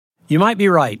You might be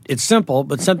right. It's simple,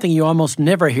 but something you almost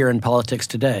never hear in politics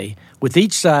today, with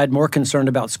each side more concerned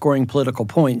about scoring political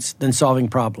points than solving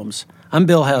problems. I'm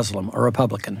Bill Haslam, a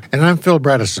Republican. And I'm Phil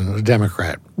Bredesen, a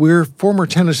Democrat. We're former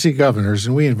Tennessee governors,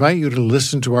 and we invite you to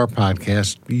listen to our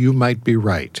podcast, You Might Be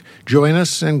Right. Join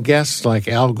us and guests like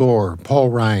Al Gore, Paul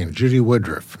Ryan, Judy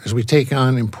Woodruff, as we take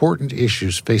on important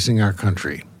issues facing our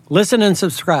country. Listen and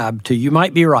subscribe to You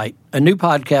Might Be Right, a new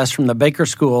podcast from the Baker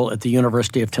School at the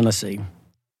University of Tennessee.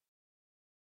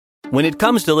 When it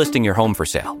comes to listing your home for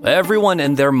sale, everyone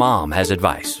and their mom has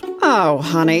advice. Oh,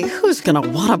 honey, who's going to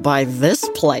want to buy this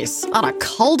place? On a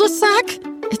cul-de-sac?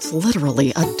 It's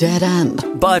literally a dead end.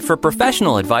 But for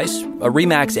professional advice, a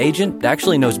RE/MAX agent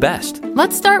actually knows best.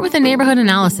 Let's start with a neighborhood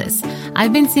analysis.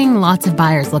 I've been seeing lots of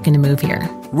buyers looking to move here.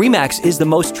 RE/MAX is the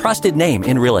most trusted name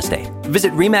in real estate.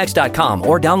 Visit RE/MAX.com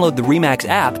or download the RE/MAX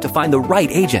app to find the right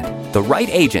agent. The right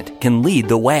agent can lead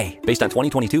the way. Based on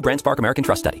 2022 BrandSpark American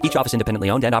Trust Study. Each office independently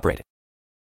owned and operated.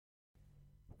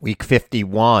 Week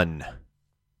 51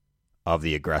 of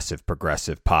the Aggressive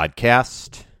Progressive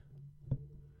podcast.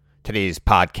 Today's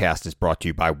podcast is brought to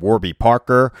you by Warby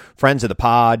Parker. Friends of the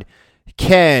pod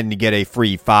can get a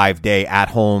free 5-day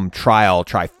at-home trial.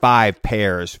 Try 5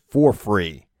 pairs for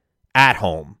free at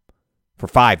home for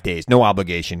 5 days. No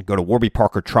obligation. Go to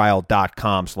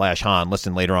warbyparkertrial.com/Han.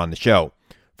 Listen later on the show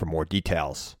for more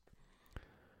details.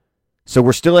 So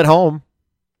we're still at home.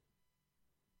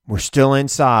 We're still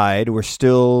inside. We're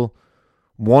still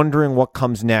wondering what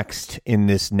comes next in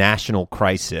this national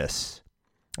crisis.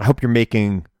 I hope you're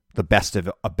making the best of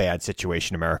a bad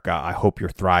situation, America. I hope you're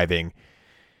thriving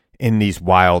in these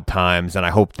wild times, and I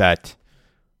hope that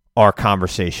our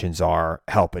conversations are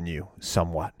helping you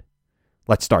somewhat.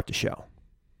 Let's start the show.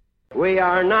 We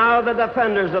are now the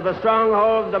defenders of the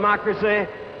stronghold of democracy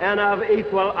and of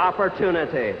equal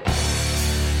opportunity.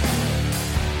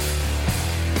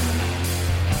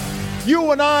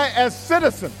 You and I, as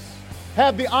citizens,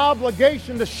 have the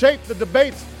obligation to shape the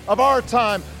debates of our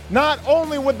time, not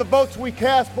only with the votes we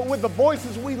cast, but with the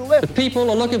voices we lift. The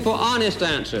people are looking for honest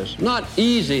answers, not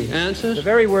easy answers. The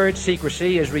very word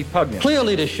secrecy is repugnant. Clear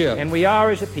leadership. And we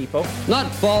are, as a people, not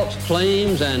false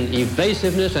claims and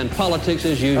evasiveness and politics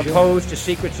as usual. Opposed to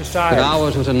secret society. But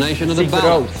ours was a nation of the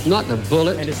ballot, not the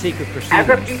bullet. And a secret proceedings.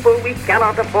 As a people, we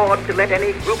cannot afford to let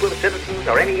any group of citizens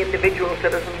or any individual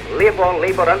citizen live or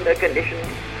labor under conditions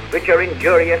which are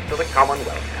injurious to the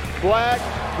commonwealth. Black,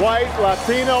 white,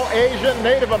 Latino, Asian,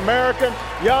 Native American,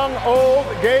 young, old,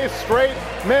 gay, straight,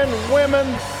 men,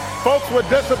 women, folks with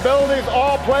disabilities,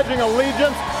 all pledging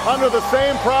allegiance under the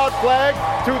same proud flag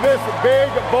to this big,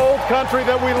 bold country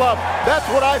that we love. That's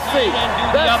what I see.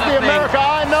 That's the America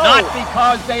I know. Not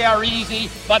because they are easy,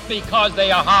 but because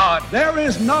they are hard. There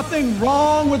is nothing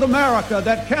wrong with America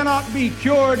that cannot be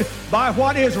cured by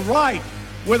what is right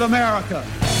with America.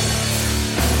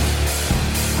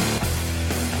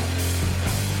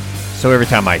 So every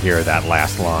time I hear that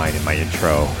last line in my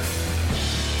intro,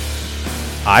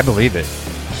 I believe it.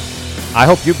 I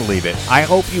hope you believe it. I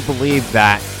hope you believe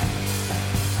that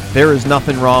there is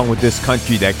nothing wrong with this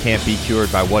country that can't be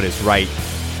cured by what is right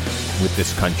with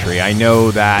this country. I know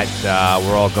that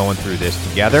we're all going through this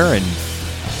together, and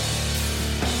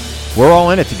we're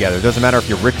all in it together. It doesn't matter if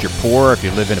you're rich or poor, if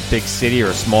you live in a big city or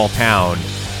a small town.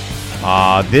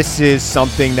 This is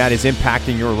something that is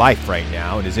impacting your life right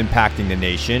now. It is impacting the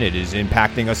nation. It is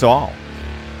impacting us all.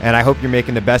 And I hope you're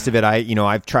making the best of it.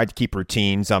 I've tried to keep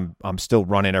routines. I'm still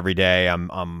running every day.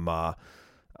 I'm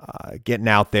getting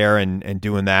out there and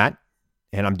doing that.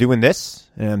 And I'm doing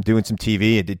this. And I'm doing some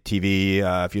TV. I did TV.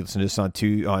 If you listen to this on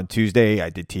Tuesday,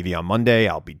 I did TV on Monday.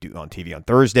 I'll be on TV on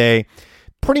Thursday.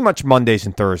 Pretty much Mondays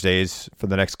and Thursdays for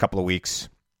the next couple of weeks.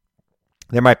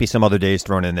 There might be some other days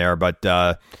thrown in there, but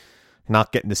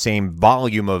not getting the same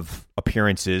volume of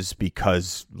appearances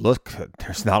because, look,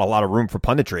 there's not a lot of room for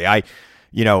punditry.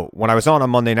 When I was on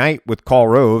Monday night with Karl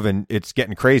Rove, and it's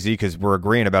getting crazy because we're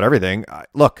agreeing about everything.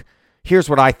 Look, here's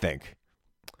what I think.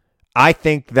 I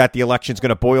think that the election's going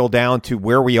to boil down to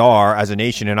where we are as a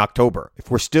nation in October. If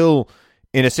we're still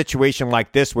in a situation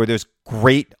like this where there's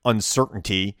great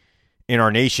uncertainty in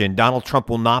our nation, Donald Trump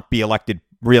will not be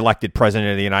reelected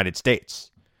president of the United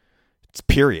States. It's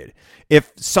period.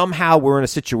 If somehow we're in a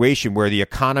situation where the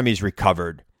economy's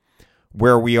recovered,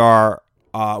 where we have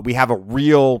a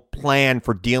real plan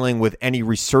for dealing with any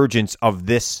resurgence of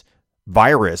this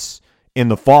virus in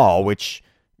the fall, which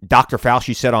Dr.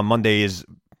 Fauci said on Monday is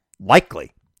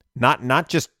likely, not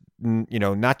just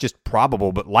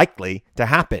probable, but likely to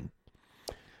happen.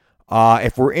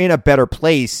 If we're in a better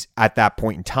place at that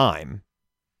point in time,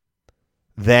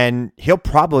 then he'll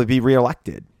probably be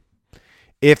reelected.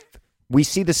 If we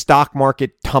see the stock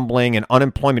market tumbling and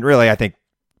unemployment. Really, I think,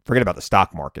 forget about the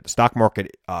stock market. The stock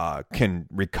market can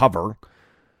recover,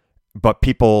 but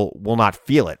people will not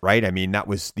feel it, right? I mean, that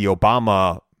was the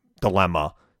Obama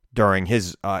dilemma during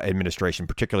his administration,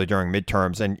 particularly during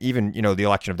midterms, and even, the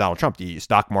election of Donald Trump. The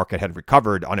stock market had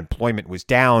recovered, unemployment was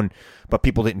down, but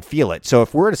people didn't feel it. So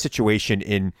if we're in a situation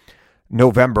in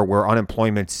November where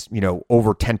unemployment's,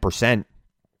 over 10%,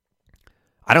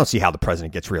 I don't see how the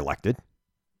president gets reelected.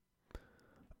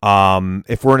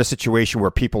 If we're in a situation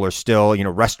where people are still,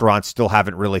 restaurants still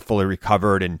haven't really fully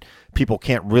recovered and people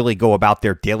can't really go about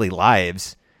their daily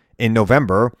lives in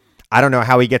November, I don't know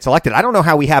how he gets elected. I don't know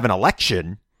how we have an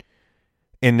election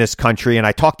in this country. And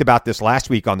I talked about this last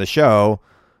week on the show.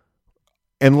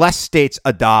 Unless states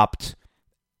adopt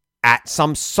at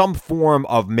some form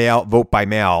of vote by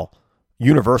mail,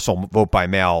 universal vote by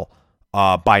mail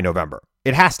by November,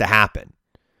 it has to happen.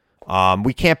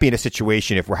 We can't be in a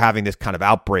situation if we're having this kind of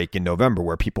outbreak in November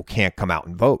where people can't come out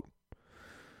and vote.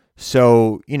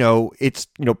 So, it's,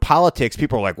 politics.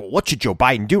 People are like, well, what should Joe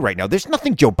Biden do right now? There's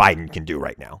nothing Joe Biden can do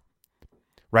right now.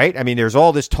 Right? I mean, there's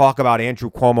all this talk about Andrew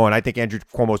Cuomo, and I think Andrew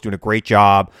Cuomo is doing a great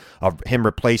job of him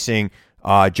replacing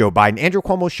Joe Biden. Andrew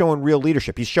Cuomo is showing real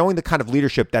leadership. He's showing the kind of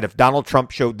leadership that if Donald Trump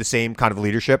showed the same kind of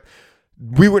leadership,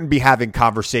 we wouldn't be having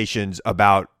conversations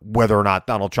about whether or not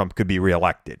Donald Trump could be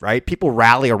reelected, right? People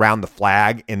rally around the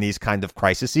flag in these kind of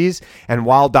crises. And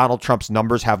while Donald Trump's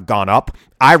numbers have gone up,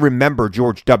 I remember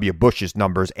George W. Bush's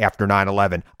numbers after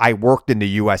 9/11. I worked in the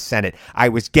U.S. Senate. I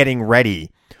was getting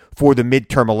ready for the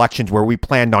midterm elections where we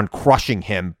planned on crushing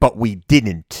him, but we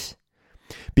didn't,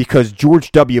 because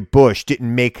George W. Bush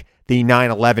didn't make the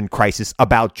 9/11 crisis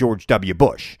about George W.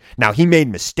 Bush. Now, he made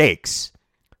mistakes,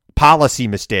 policy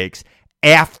mistakes,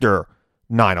 after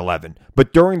 9/11.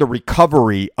 But during the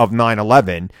recovery of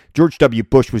 9/11, George W.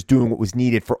 Bush was doing what was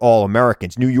needed for all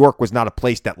Americans. New York was not a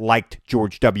place that liked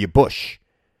George W. Bush.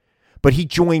 But he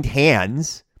joined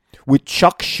hands with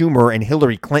Chuck Schumer and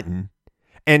Hillary Clinton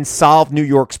and solved New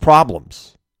York's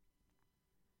problems.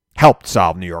 Helped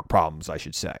solve New York problems, I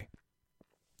should say.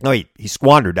 No, he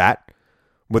squandered that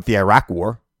with the Iraq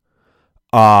War.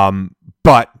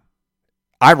 But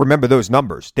I remember those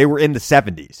numbers. They were in the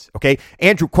 70s, okay?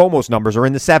 Andrew Cuomo's numbers are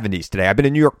in the 70s today. I've been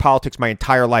in New York politics my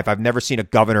entire life. I've never seen a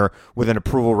governor with an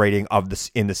approval rating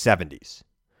in the 70s.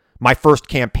 My first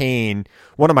campaign,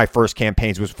 one of my first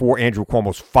campaigns was for Andrew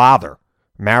Cuomo's father,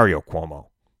 Mario Cuomo,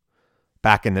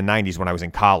 back in the 90s when I was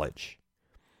in college.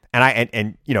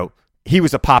 And he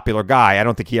was a popular guy. I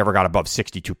don't think he ever got above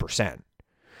 62%.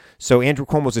 So Andrew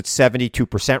Cuomo's at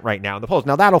 72% right now in the polls.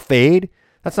 Now, that'll fade.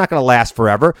 That's not going to last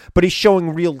forever, but he's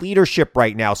showing real leadership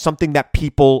right now, something that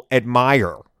people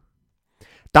admire.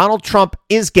 Donald Trump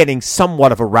is getting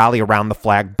somewhat of a rally around the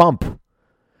flag bump,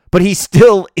 but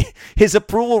his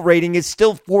approval rating is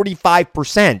still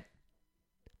 45%.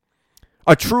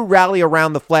 A true rally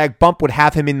around the flag bump would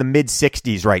have him in the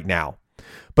mid-60s right now,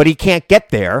 but he can't get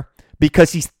there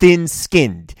because he's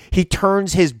thin-skinned. He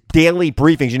turns his daily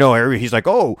briefings, he's like,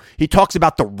 he talks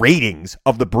about the ratings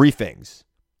of the briefings.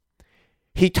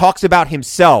 He talks about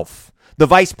himself. The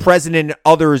vice president and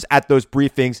others at those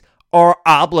briefings are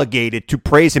obligated to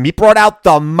praise him. He brought out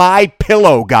the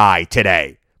MyPillow guy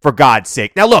today, for God's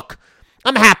sake. Now, look,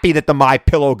 I'm happy that the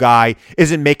MyPillow guy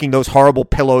isn't making those horrible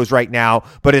pillows right now,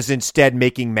 but is instead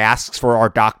making masks for our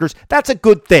doctors. That's a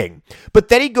good thing. But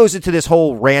then he goes into this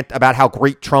whole rant about how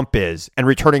great Trump is and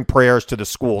returning prayers to the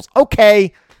schools.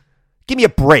 Okay, give me a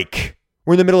break.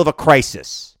 We're in the middle of a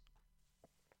crisis.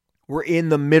 We're in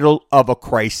the middle of a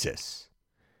crisis.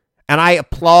 And I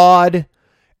applaud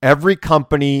every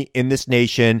company in this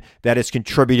nation that is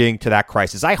contributing to that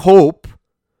crisis. I hope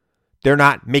they're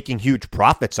not making huge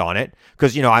profits on it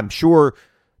because, I'm sure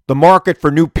the market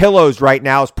for new pillows right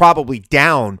now is probably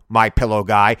down, MyPillow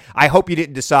guy. I hope you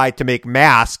didn't decide to make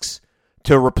masks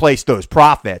to replace those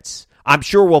profits. I'm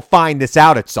sure we'll find this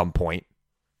out at some point.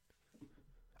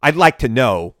 I'd like to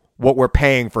know what we're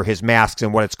paying for his masks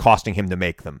and what it's costing him to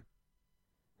make them.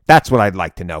 That's what I'd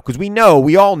like to know, because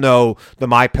we all know the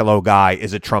MyPillow guy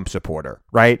is a Trump supporter,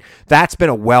 right? That's been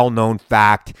a well-known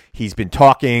fact. He's been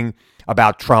talking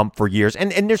about Trump for years,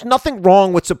 and there's nothing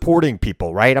wrong with supporting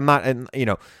people, right?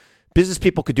 Business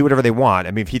people could do whatever they want.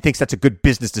 I mean, if he thinks that's a good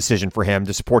business decision for him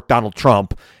to support Donald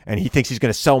Trump, and he thinks he's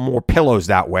going to sell more pillows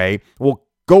that way, well,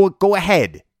 go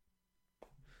ahead.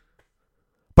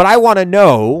 But I want to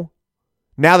know,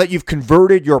 now that you've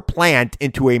converted your plant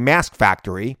into a mask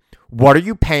factory, what are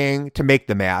you paying to make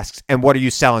the masks, and what are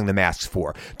you selling the masks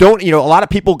for? A lot of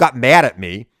people got mad at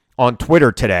me on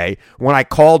Twitter today when I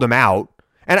called him out.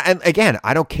 And again,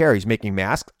 I don't care if he's making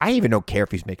masks. I even don't care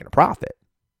if he's making a profit.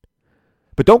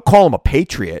 But don't call him a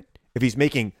patriot if he's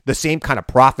making the same kind of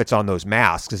profits on those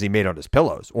masks as he made on his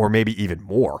pillows, or maybe even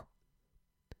more.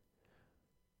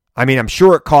 I mean, I'm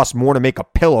sure it costs more to make a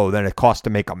pillow than it costs to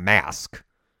make a mask.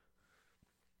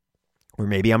 Or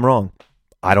maybe I'm wrong.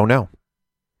 I don't know.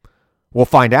 We'll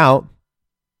find out.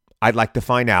 I'd like to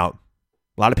find out.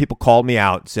 A lot of people called me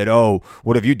out and said, oh,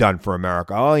 what have you done for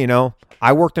America? Oh,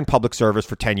 I worked in public service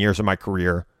for 10 years of my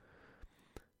career.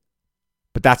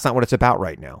 But that's not what it's about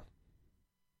right now.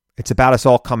 It's about us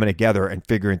all coming together and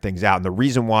figuring things out. And the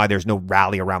reason why there's no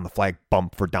rally around the flag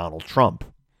bump for Donald Trump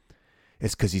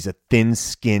is because he's a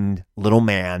thin-skinned little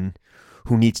man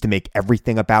who needs to make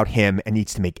everything about him and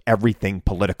needs to make everything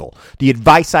political. The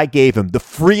advice I gave him, the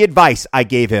free advice I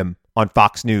gave him on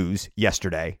Fox News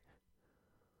yesterday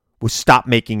was stop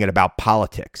making it about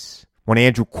politics. When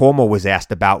Andrew Cuomo was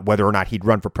asked about whether or not he'd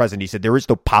run for president, he said there is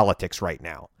no politics right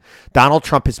now. Donald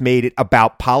Trump has made it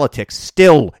about politics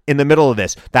still in the middle of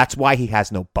this. That's why he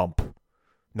has no bump.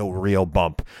 No real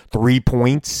bump. 3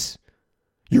 points?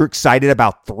 You're excited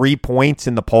about 3 points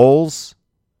in the polls?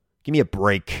 Give me a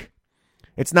break.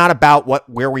 It's not about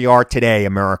where we are today,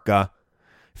 America.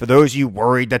 For those of you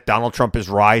worried that Donald Trump is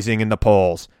rising in the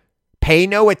polls, pay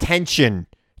no attention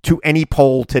to any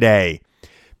poll today.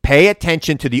 Pay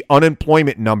attention to the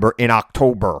unemployment number in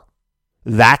October.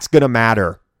 That's going to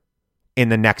matter in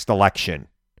the next election.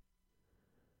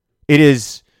 It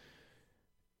is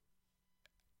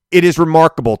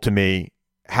remarkable to me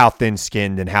how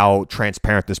thin-skinned and how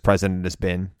transparent this president has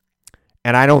been.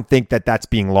 And I don't think that that's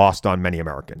being lost on many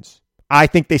Americans. I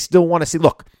think they still want to see,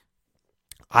 look,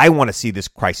 I want to see this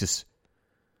crisis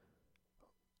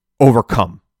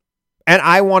overcome. And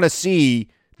I want to see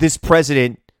this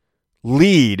president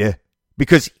lead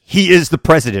because he is the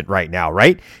president right now,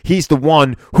 right? He's the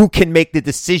one who can make the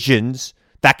decisions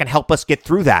that can help us get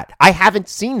through that. I haven't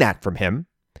seen that from him.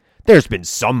 There's been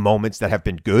some moments that have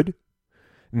been good,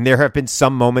 and there have been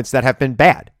some moments that have been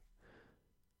bad.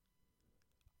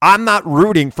 I'm not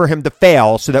rooting for him to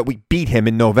fail so that we beat him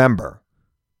in November.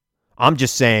 I'm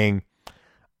just saying,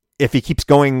 if he keeps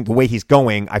going the way he's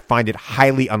going, I find it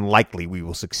highly unlikely we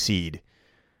will succeed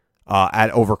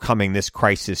at overcoming this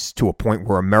crisis to a point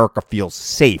where America feels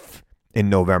safe in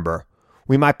November.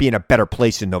 We might be in a better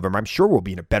place in November. I'm sure we'll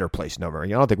be in a better place in November. I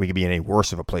don't think we could be in any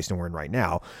worse of a place than we're in right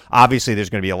now. Obviously, there's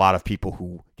going to be a lot of people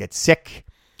who get sick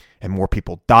and more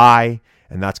people die,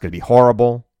 and that's going to be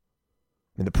horrible.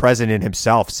 And the president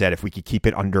himself said if we could keep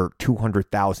it under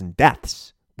 200,000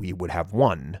 deaths, we would have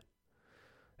won.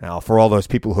 Now, for all those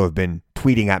people who have been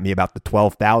tweeting at me about the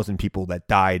 12,000 people that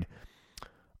died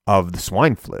of the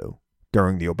swine flu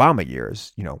during the Obama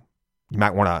years, you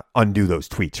might want to undo those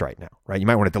tweets right now, right? You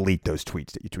might want to delete those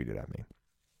tweets that you tweeted at me.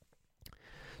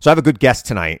 So I have a good guest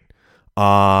tonight.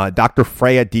 Dr.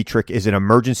 Freya Dietrich is an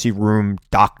emergency room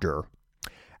doctor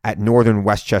at Northern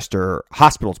Westchester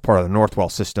Hospital. It's part of the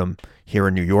Northwell system here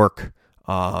in New York.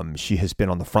 She has been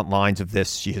on the front lines of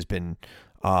this. She has been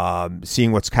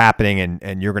seeing what's happening,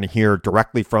 and you're going to hear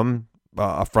directly from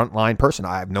a frontline person.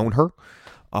 I've known her.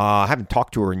 I haven't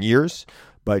talked to her in years,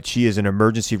 but she is an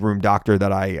emergency room doctor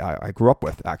that I grew up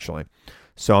with, actually.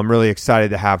 So I'm really excited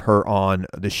to have her on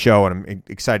the show, and I'm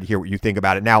excited to hear what you think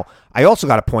about it. Now, I also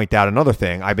got to point out another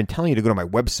thing. I've been telling you to go to my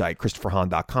website,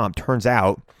 ChristopherHahn.com. Turns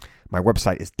out my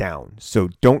website is down, so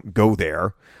don't go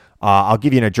there. I'll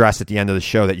give you an address at the end of the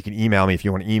show that you can email me if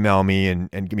you want to email me and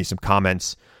give me some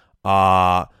comments.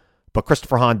 But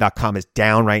ChristopherHahn.com is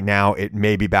down right now. It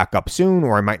may be back up soon,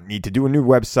 or I might need to do a new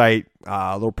website.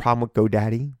 A little problem with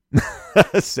GoDaddy.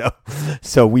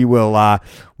 so we will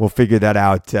we'll figure that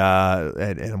out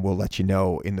and we'll let you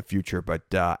know in the future. But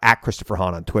at Christopher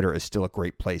Hahn on Twitter is still a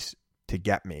great place to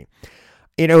get me.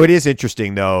 It is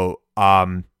interesting, though.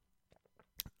 I'm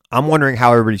wondering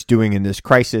how everybody's doing in this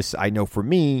crisis. I know for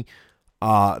me,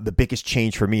 the biggest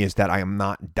change for me is that I am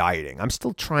not dieting. I'm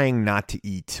still trying not to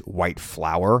eat white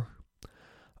flour.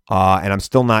 And I'm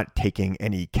still not taking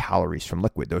any calories from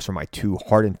liquid. Those are my two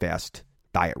hard and fast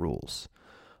diet rules.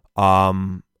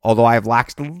 Although I have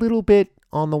laxed a little bit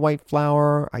on the white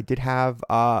flour. I did have,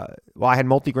 I had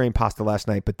multigrain pasta last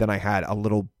night, but then I had a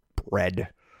little bread,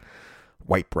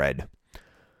 white bread.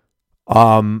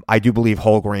 I do believe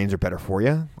whole grains are better for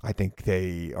you. I think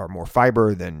they are more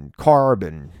fiber than carb,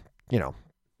 and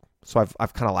so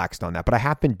I've kind of laxed on that. But I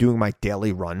have been doing my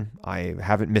daily run. I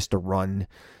haven't missed a run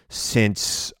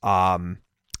since December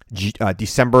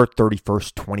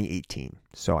 31st, 2018.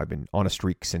 So I've been on a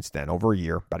streak since then, over a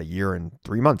year, about a year and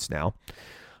 3 months now.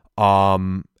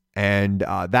 And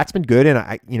that's been good.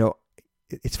 And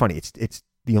it's funny. It's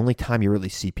the only time you really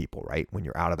see people, right? When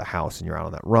you're out of the house and you're out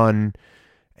on that run.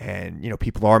 And,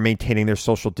 people are maintaining their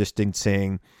social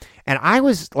distancing. And I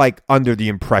was like under the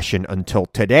impression until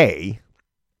today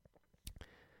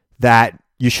that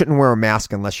you shouldn't wear a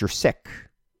mask unless you're sick,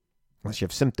 unless you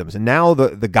have symptoms. And now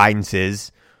the guidance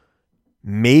is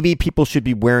maybe people should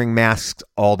be wearing masks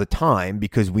all the time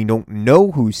because we don't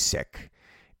know who's sick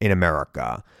in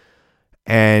America.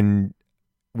 And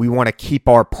we want to keep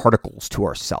our particles to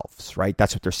ourselves, right?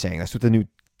 That's what they're saying. That's what the new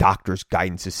doctor's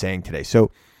guidance is saying today.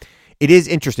 So it is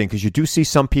interesting because you do see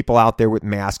some people out there with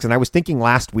masks. And I was thinking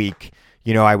last week,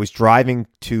 I was driving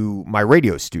to my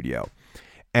radio studio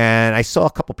and I saw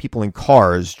a couple people in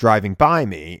cars driving by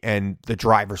me and the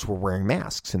drivers were wearing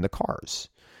masks in the cars.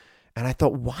 And I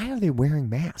thought, why are they wearing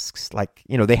masks? Like,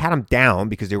 they had them down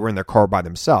because they were in their car by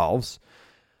themselves.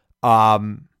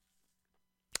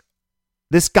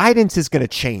 This guidance is going to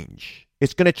change.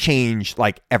 It's going to change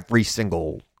like every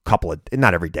single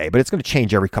not every day, but it's going to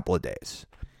change every couple of days.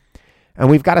 And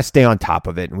we've got to stay on top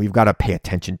of it, and we've got to pay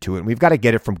attention to it, and we've got to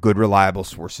get it from good, reliable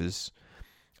sources.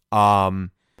 The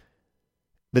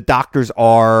doctors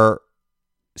are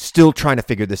still trying to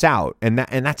figure this out, and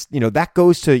that's that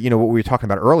goes to what we were talking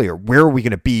about earlier. Where are we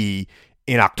going to be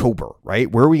in October,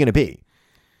 right? Where are we going to be?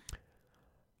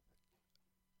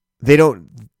 They don't,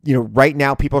 right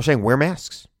now people are saying wear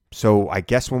masks. So I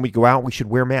guess when we go out, we should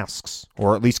wear masks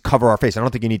or at least cover our face. I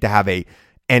don't think you need to have a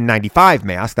N95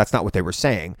 mask. That's not what they were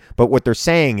saying. But what they're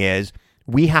saying is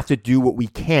we have to do what we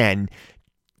can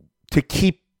to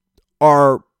keep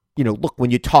our, look,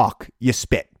 when you talk, you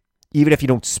spit. Even if you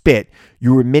don't spit,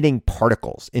 you're emitting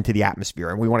particles into the atmosphere.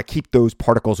 And we want to keep those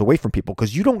particles away from people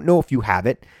because you don't know if you have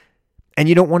it and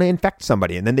you don't want to infect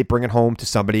somebody. And then they bring it home to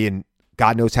somebody and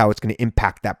God knows how it's going to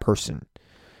impact that person.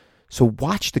 So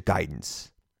watch the guidance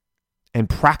and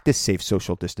practice safe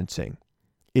social distancing.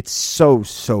 It's so,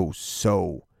 so,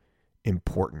 so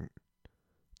important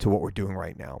to what we're doing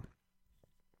right now.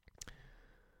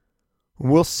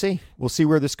 We'll see. We'll see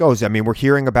where this goes. I mean, we're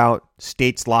hearing about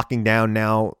states locking down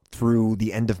now through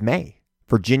the end of May.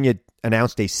 Virginia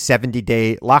announced a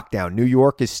 70-day lockdown. New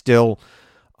York is still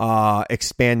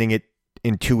expanding it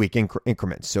in 2-week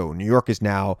increments. So New York is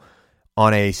now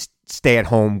on a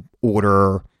stay-at-home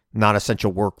order,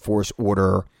 non-essential workforce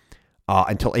order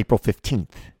until April 15th,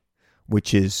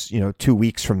 which is, 2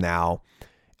 weeks from now.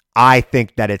 I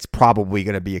think that it's probably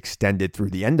going to be extended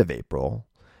through the end of April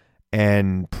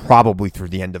and probably through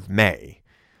the end of May.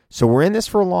 So we're in this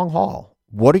for a long haul.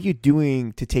 What are you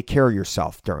doing to take care of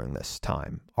yourself during this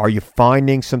time? Are you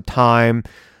finding some time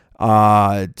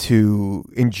to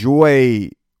enjoy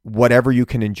whatever you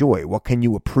can enjoy? What can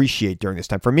you appreciate during this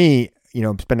time? For me,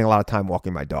 I'm spending a lot of time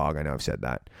walking my dog. I know I've said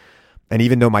that. And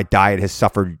even though my diet has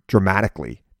suffered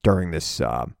dramatically during this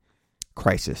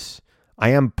crisis, I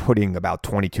am putting about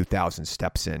 22,000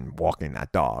 steps in walking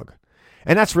that dog.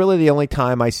 And that's really the only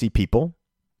time I see people,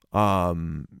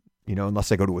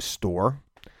 unless I go to a store.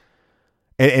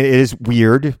 And it is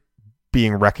weird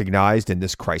being recognized in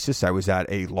this crisis. I was at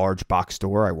a large box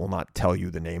store. I will not tell you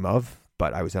the name of,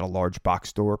 but I was at a large box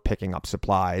store picking up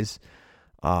supplies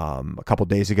a couple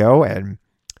days ago, and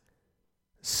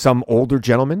some older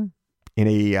gentleman in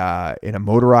a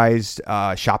motorized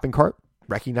shopping cart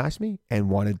recognized me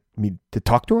and wanted me to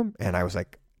talk to him. And I was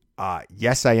like,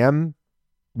 yes, I am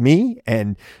me.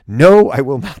 And no, I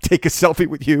will not take a selfie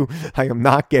with you. I am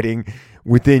not getting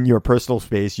within your personal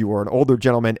space. You are an older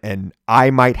gentleman and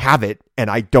I might have it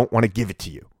and I don't want to give it to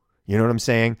you. You know what I'm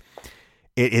saying?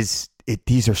 These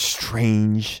are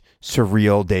strange,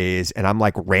 surreal days, and I'm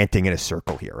like ranting in a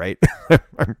circle here, right?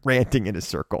 I'm ranting in a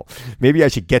circle. Maybe I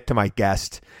should get to my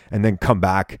guest and then come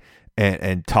back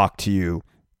and talk to you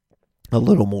a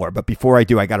little more. But before I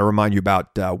do, I got to remind you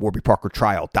about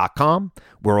WarbyParkerTrial.com.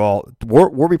 We're all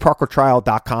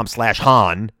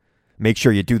WarbyParkerTrial.com/Han. Make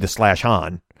sure you do the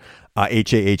 /Han,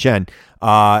 HAHN.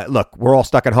 Look, we're all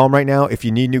stuck at home right now. If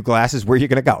you need new glasses, where are you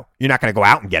going to go? You're not going to go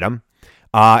out and get them.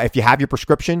 If you have your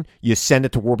prescription, you send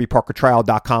it to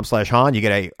WarbyParkerTrial.com/Han. You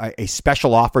get a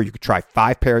special offer. You could try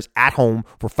 5 pairs at home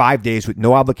for 5 days with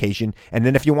no obligation. And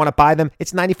then if you want to buy them,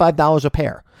 it's $95 a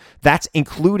pair. That's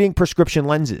including prescription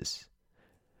lenses.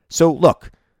 So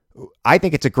look, I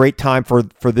think it's a great time for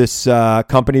this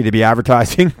company to be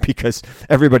advertising because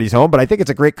everybody's home. But I think it's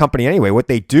a great company anyway. What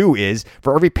they do is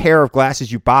for every pair of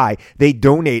glasses you buy, they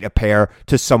donate a pair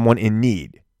to someone in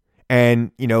need.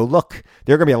 And, look,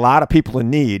 there are going to be a lot of people in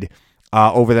need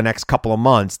over the next couple of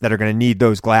months that are going to need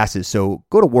those glasses. So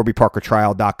go to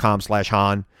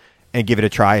WarbyParkerTrial.com/Han and give it a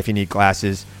try if you need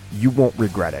glasses. You won't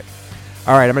regret it.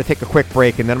 All right, I'm going to take a quick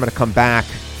break, and then I'm going to come back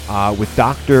with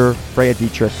Dr. Freya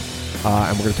Dietrich,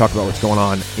 and we're going to talk about what's going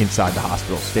on inside the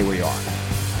hospital. Stay where you are.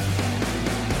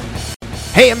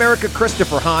 Hey, America,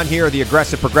 Christopher Hahn here, the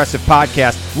Aggressive Progressive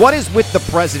Podcast. What is with the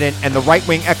president and the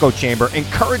right-wing echo chamber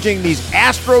encouraging these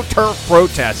AstroTurf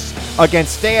protests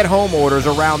against stay-at-home orders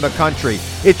around the country?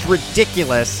 It's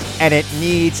ridiculous, and it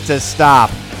needs to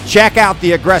stop. Check out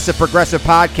the Aggressive Progressive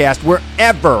Podcast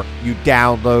wherever you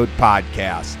download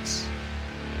podcasts.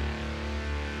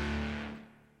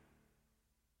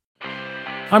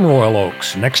 I'm Royal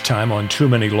Oakes. Next time on Too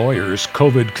Many Lawyers,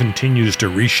 COVID continues to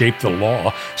reshape the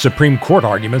law. Supreme Court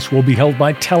arguments will be held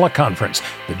by teleconference.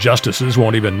 The justices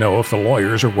won't even know if the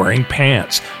lawyers are wearing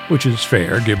pants, which is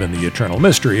fair given the eternal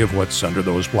mystery of what's under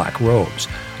those black robes.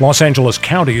 Los Angeles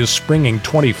County is springing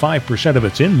 25% of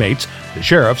its inmates. The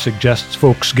sheriff suggests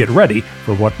folks get ready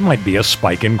for what might be a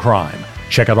spike in crime.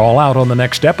 Check it all out on the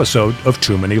next episode of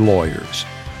Too Many Lawyers.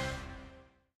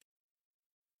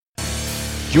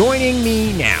 Joining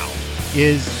me now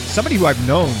is somebody who I've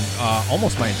known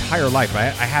almost my entire life. I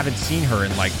haven't seen her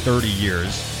in like 30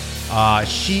 years.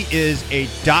 She is a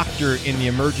doctor in the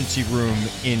emergency room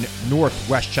in North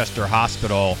Westchester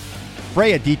Hospital.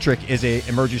 Freya Dietrich is an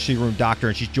emergency room doctor,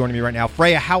 and she's joining me right now.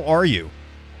 Freya, how are you?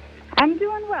 I'm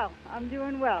doing well.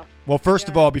 Well, first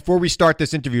of all, before we start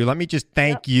this interview, let me just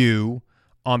thank you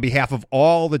on behalf of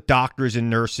all the doctors and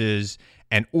nurses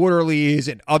and orderlies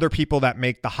and other people that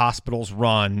make the hospitals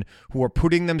run, who are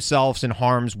putting themselves in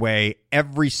harm's way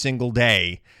every single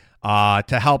day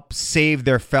to help save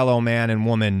their fellow man and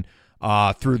woman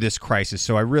through this crisis.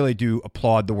 So I really do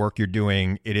applaud the work you're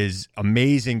doing. It is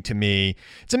amazing to me.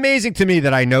 It's amazing to me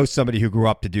that I know somebody who grew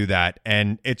up to do that.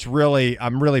 And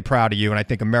I'm really proud of you. And I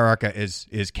think America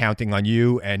is counting on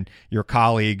you and your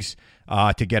colleagues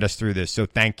to get us through this. So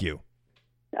thank you.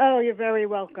 Oh, you're very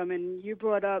welcome. And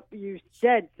you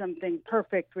said something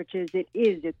perfect, which is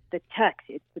it's the techs.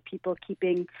 It's the people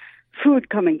keeping food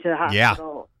coming to the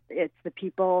hospital. Yeah. It's the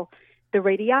people, the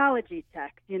radiology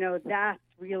techs. That's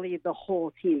really the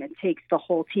whole team. It takes the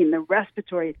whole team. The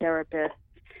respiratory therapist,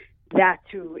 that's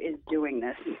who is doing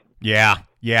this. Yeah.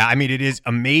 I mean, it is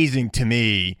amazing to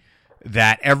me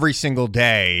that every single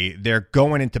day they're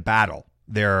going into battle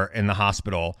there in the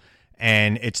hospital.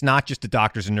 And it's not just the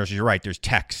doctors and nurses. You're right. There's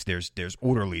techs, there's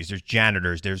orderlies, there's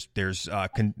janitors, there's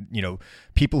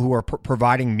people who are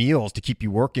providing meals to keep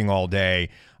you working all day.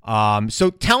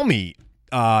 So tell me,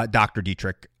 Dr.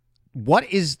 Dietrich,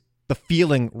 what is the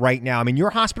feeling right now? I mean, your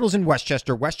hospital's in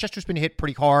Westchester. Westchester's been hit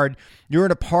pretty hard. You're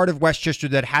in a part of Westchester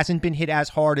that hasn't been hit as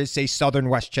hard as, say, southern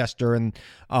Westchester and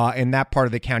in that part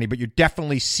of the county. But you're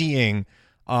definitely seeing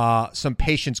some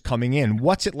patients coming in.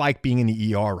 What's it like being in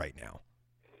the ER right now?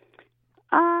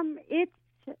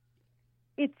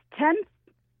 It's tense,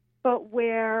 but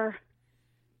we're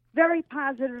very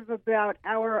positive about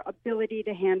our ability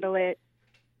to handle it.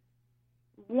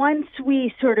 Once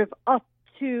we sort of up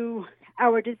to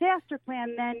our disaster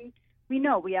plan, then we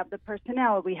know we have the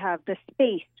personnel, we have the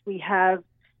space, we have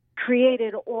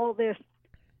created all this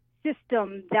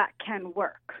system that can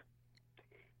work.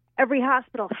 Every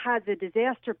hospital has a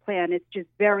disaster plan. It's just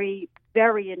very,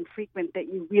 very infrequent that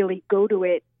you really go to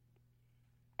it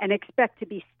and expect to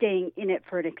be staying in it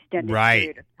for an extended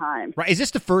period of time. Right. Is this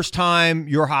the first time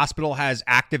your hospital has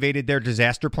activated their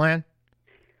disaster plan?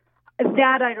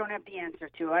 That I don't have the answer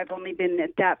to. I've only been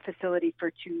at that facility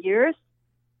for 2 years.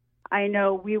 I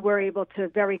know we were able to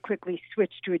very quickly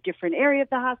switch to a different area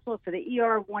of the hospital for the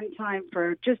ER one time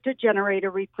for just a generator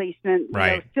replacement,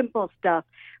 simple stuff.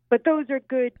 But those are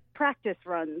good practice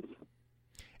runs.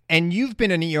 And you've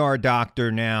been an ER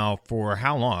doctor now for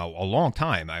how long? A long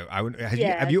time.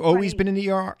 Have you always been in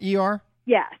the ER?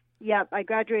 Yes. Yep. I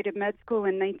graduated med school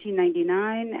in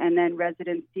 1999 and then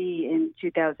residency in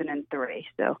 2003.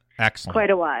 So excellent. Quite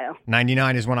a while.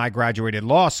 99 is when I graduated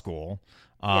law school.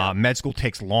 Med school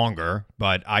takes longer,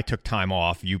 but I took time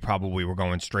off. You probably were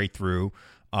going straight through.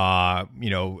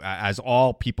 As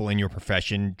all people in your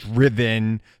profession,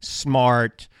 driven,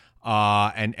 smart,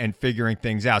 and figuring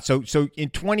things out. So in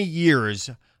 20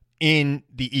 years in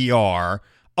the ER,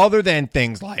 other than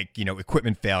things like,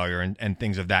 equipment failure and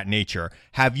things of that nature,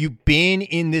 have you been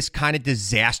in this kind of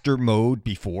disaster mode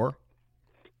before?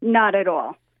 Not at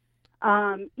all.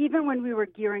 Even when we were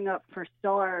gearing up for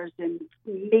SARS and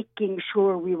making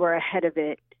sure we were ahead of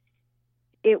it,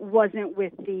 it wasn't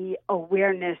with the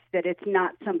awareness that it's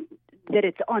that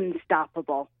it's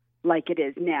unstoppable like it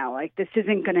is now. Like, this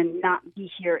isn't going to not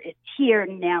be here. It's here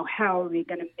now. How are we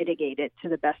going to mitigate it to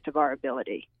the best of our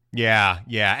ability? Yeah.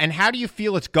 And how do you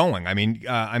feel it's going? I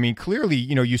mean, clearly,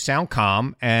 you sound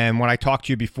calm. And when I talked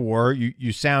to you before,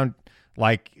 you sound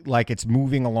like it's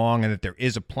moving along and that there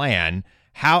is a plan.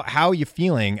 How are you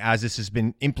feeling as this has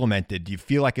been implemented? Do you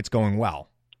feel like it's going well?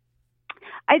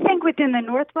 I think within the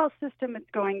Northwell system, it's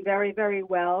going very, very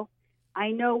well.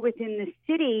 I know within the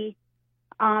city,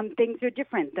 things are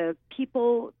different.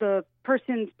 The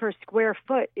persons per square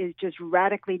foot is just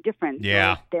radically different.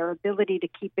 Yeah. So their ability to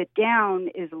keep it down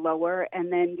is lower,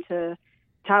 and then to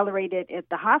tolerate it at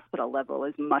the hospital level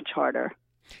is much harder.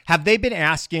 Have they been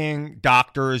asking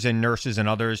doctors and nurses and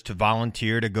others to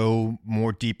volunteer to go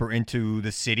more deeper into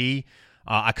the city?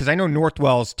 Because I know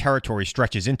Northwell's territory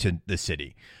stretches into the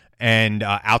city and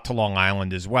out to Long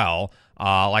Island as well.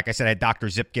 Like I said, I had Dr.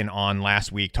 Zipkin on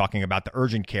last week talking about the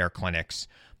urgent care clinics.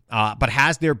 But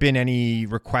has there been any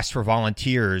requests for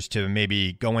volunteers to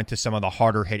maybe go into some of the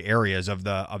harder hit areas of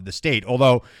the state?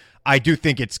 Although I do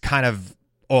think it's kind of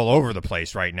all over the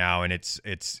place right now, and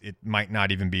it might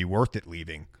not even be worth it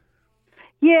leaving.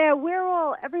 Yeah,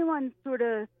 everyone's sort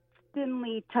of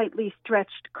thinly, tightly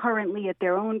stretched currently at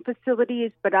their own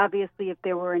facilities, but obviously if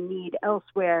there were a need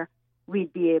elsewhere,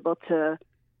 we'd be able to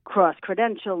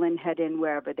cross-credential and head in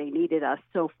wherever they needed us.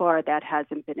 So far, that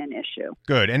hasn't been an issue.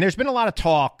 Good. And there's been a lot of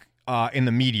talk in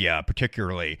the media,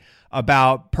 particularly,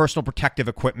 about personal protective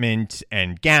equipment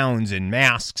and gowns and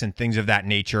masks and things of that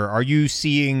nature. Are you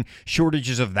seeing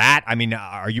shortages of that? I mean,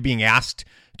 are you being asked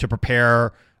to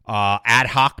prepare ad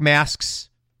hoc masks?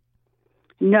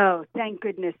 No, thank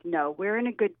goodness, no. We're in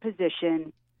a good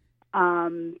position.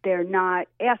 They're not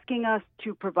asking us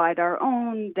to provide our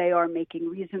own. They are making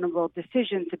reasonable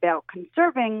decisions about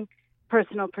conserving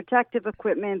personal protective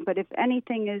equipment, but if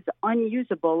anything is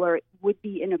unusable or would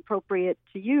be inappropriate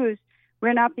to use,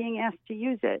 we're not being asked to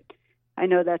use it. I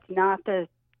know that's not the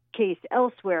case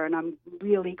elsewhere, and I'm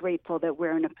really grateful that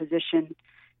we're in a position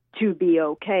to be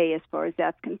okay as far as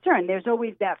that's concerned. There's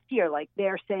always that fear, like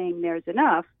they're saying there's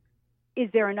enough. Is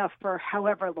there enough for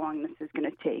however long this is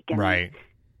going to take? And right.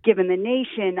 Given the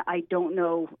nation, I don't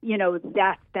know,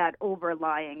 that's that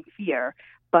overlying fear.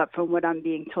 But from what I'm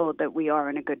being told, that we are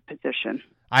in a good position.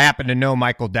 I happen to know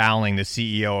Michael Dowling, the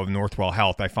CEO of Northwell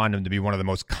Health. I find him to be one of the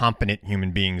most competent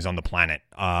human beings on the planet.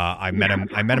 I met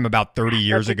him about 30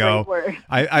 years ago.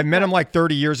 I met him like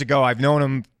 30 years ago. I've known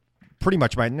him pretty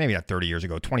much maybe not 30 years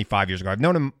ago, 25 years ago. I've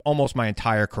known him almost my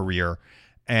entire career.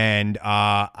 And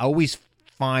I always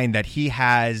find that he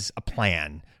has a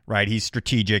plan. Right, he's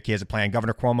strategic. He has a plan.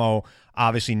 Governor Cuomo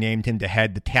obviously named him to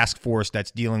head the task force that's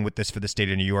dealing with this for the state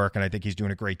of New York, and I think he's doing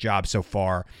a great job so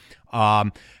far.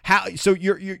 So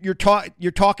you're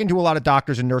talking to a lot of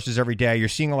doctors and nurses every day. You're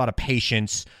seeing a lot of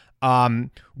patients. How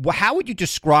would you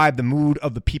describe the mood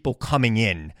of the people coming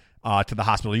in to the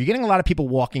hospital? Are you getting a lot of people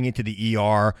walking into the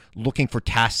ER looking for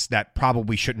tests that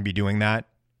probably shouldn't be doing that?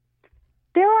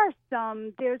 There are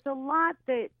some. There's a lot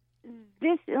that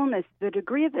this illness, the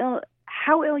degree of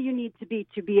how ill you need to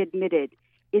be admitted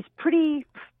is pretty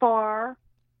far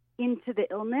into the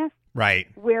illness. Right.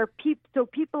 Where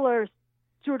people are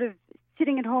sort of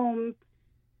sitting at home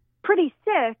pretty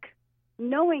sick,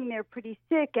 knowing they're pretty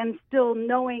sick and still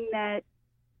knowing that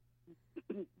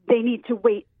they need to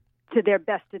wait to their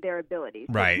best of their abilities.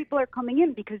 Right. So people are coming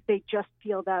in because they just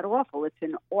feel that awful. It's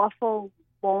an awful,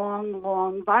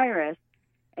 long virus.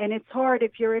 And it's hard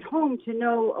if you're at home to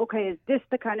know, okay, is this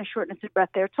the kind of shortness of breath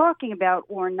they're talking about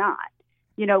or not?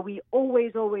 We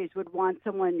always would want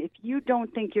someone, if you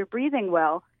don't think you're breathing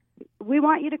well, we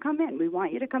want you to come in. We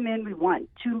want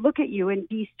to look at you and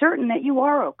be certain that you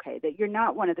are okay, that you're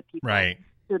not one of the people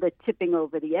sort of tipping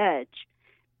over the edge.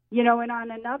 And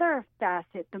on another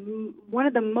facet, one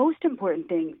of the most important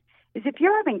things is if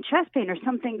you're having chest pain or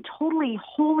something totally,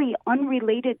 wholly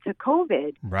unrelated to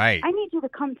COVID, right? I need you to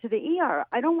come to the ER.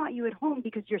 I don't want you at home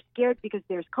because you're scared because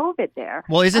there's COVID there.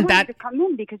 Well, I want you to come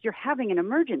in because you're having an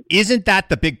emergency? Isn't that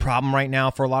the big problem right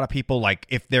now for a lot of people? Like,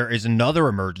 if there is another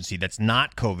emergency that's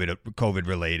not COVID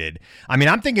related. I mean,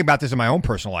 I'm thinking about this in my own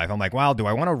personal life. I'm like, wow, do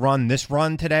I want to run this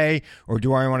run today, or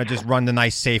do I want to just run the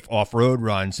nice, safe off-road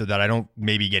run so that I don't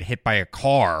maybe get hit by a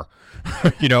car,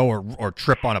 or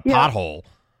trip on a pothole?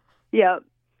 Yeah,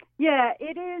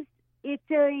 it is.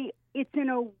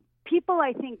 People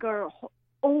I think are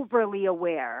overly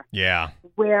aware. Yeah.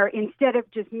 Where instead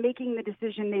of just making the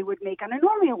decision they would make on a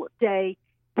normal day,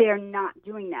 they're not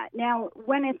doing that. Now,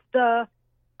 when it's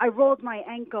I rolled my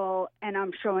ankle and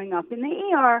I'm showing up in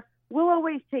the ER, we'll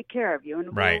always take care of you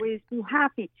and we'll always be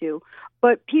happy to.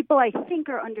 But people, I think,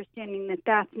 are understanding that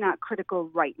that's not critical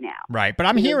right now. Right. But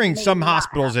I'm hearing some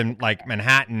hospitals in like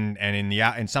Manhattan and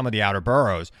in some of the outer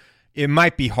boroughs, it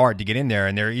might be hard to get in there.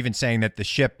 And they're even saying that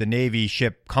the Navy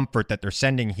ship Comfort that they're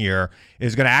sending here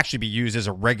is going to actually be used as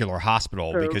a regular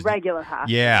hospital.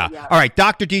 Yeah. All right,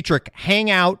 Dr. Dietrich,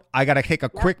 hang out. I got to take a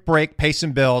quick break, pay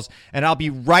some bills, and I'll be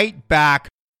right back.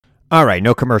 All right,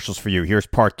 no commercials for you. Here's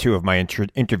part 2 of my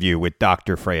interview with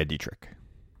Dr. Freya Dietrich.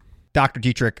 Dr.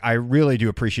 Dietrich, I really do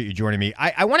appreciate you joining me.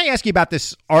 I want to ask you about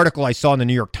this article I saw in the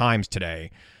New York Times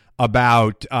today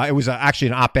about, it was actually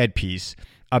an op-ed piece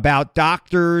about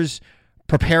doctors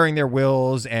preparing their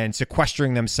wills and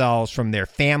sequestering themselves from their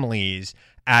families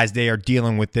as they are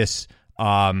dealing with this,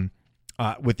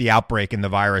 with the outbreak and the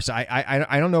virus. I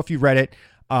don't know if you read it,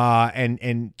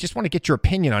 and just want to get your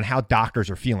opinion on how doctors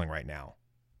are feeling right now.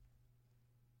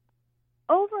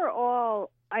 Overall,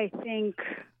 I think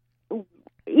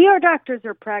ER doctors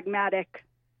are pragmatic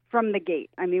from the gate.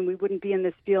 I mean, we wouldn't be in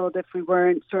this field if we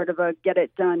weren't sort of a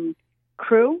get-it-done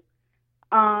crew.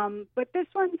 But this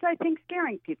one's, I think,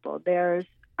 scaring people.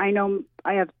 I know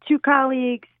I have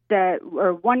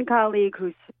one colleague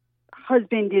whose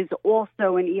husband is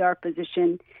also an ER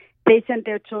physician. They sent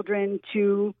their children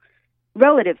to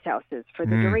relatives' houses for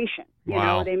the duration. You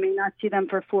know, they may not see them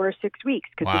for 4 or 6 weeks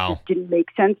because it just didn't make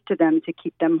sense to them to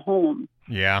keep them home.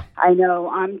 Yeah. I know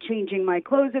I'm changing my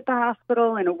clothes at the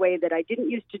hospital in a way that I didn't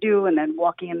used to do, and then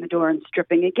walking in the door and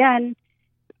stripping again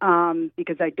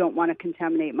because I don't want to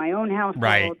contaminate my own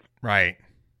household. Right.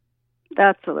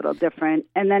 That's a little different.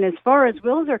 And then as far as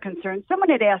wills are concerned, someone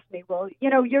had asked me, well,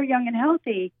 you're young and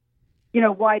healthy.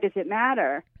 Why does it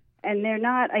matter? And they're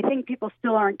not, I think people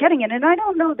still aren't getting it. And I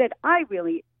don't know that I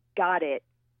really got it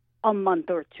a month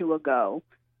or two ago,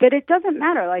 that it doesn't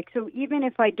matter. Like, so even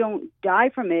if I don't die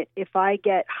from it, if I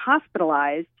get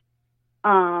hospitalized,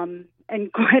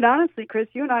 and quite honestly, Chris,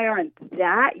 you and I aren't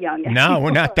that young anymore. No,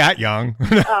 we're not that young.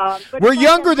 We're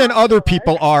younger than other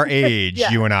people our age,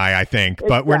 Yeah. You and I think,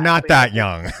 but we're not that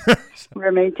young.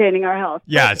 We're maintaining our health.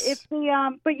 Yes.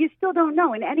 But you still don't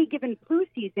know. In any given flu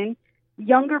season,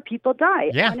 younger people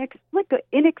die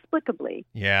inexplicably.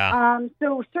 Yeah.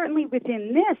 So certainly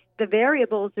within this, the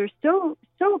variables are so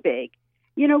big.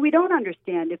 We don't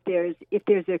understand if there's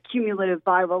a cumulative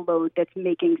viral load that's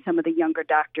making some of the younger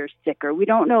doctors sicker. We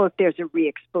don't know if there's a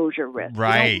re-exposure risk.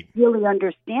 Right. We don't really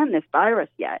understand this virus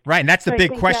yet. Right, and that's the So I big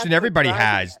think question that's everybody what's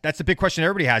driving has. That's the big question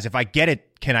everybody has. If I get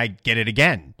it, can I get it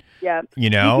again? Yeah. You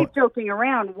know? We keep joking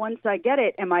around. Once I get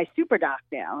it, am I super doc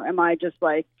now? Am I just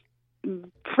like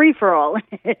free for all?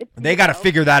 They got to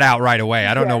figure that out right away.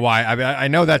 I don't know why. I mean, I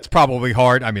know that's probably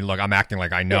hard. I mean, look, I'm acting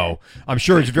like I know. Yeah. I'm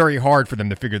sure it's very hard for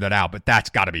them to figure that out, but that's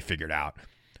got to be figured out.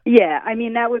 Yeah, I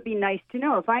mean, that would be nice to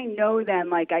know. If I know then,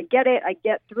 like, I get it, I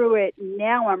get through it,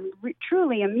 now I'm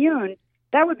truly immune,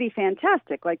 that would be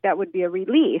fantastic. Like, that would be a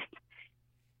relief.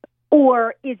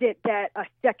 Or is it that a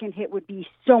second hit would be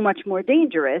so much more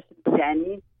dangerous,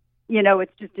 then,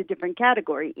 it's just a different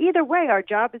category. Either way, our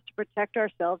job is to protect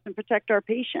ourselves and protect our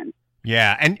patients.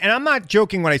 Yeah, and I'm not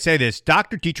joking when I say this.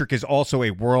 Dr. Dietrich is also a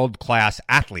world-class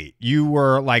athlete. You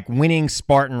were, like, winning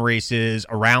Spartan races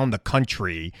around the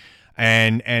country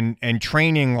and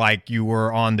training like you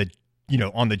were on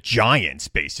the Giants,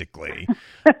 basically.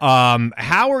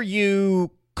 How are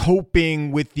you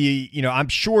coping with I'm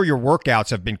sure your workouts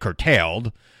have been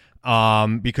curtailed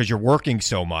because you're working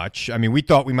so much. I mean, we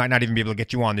thought we might not even be able to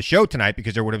get you on the show tonight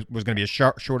because there was going to be a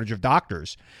shortage of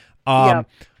doctors. How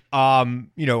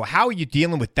are you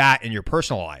dealing with that in your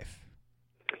personal life?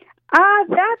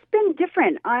 That's been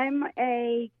different. I'm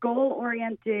a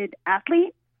goal-oriented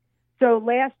athlete. So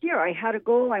last year I had a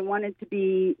goal. I wanted to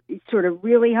be sort of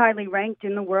really highly ranked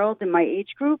in the world in my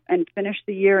age group and finish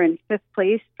the year in 5th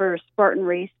place for a Spartan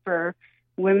race for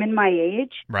women my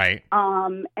age. Right.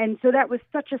 And so that was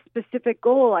such a specific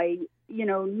goal. I,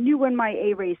 knew when my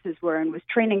A races were and was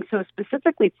training so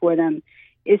specifically for them.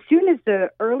 As soon as the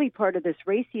early part of this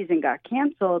race season got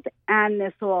canceled and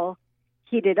this all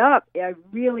heated up, I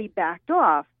really backed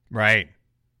off. Right.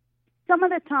 Some of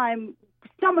the time,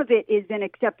 some of it is in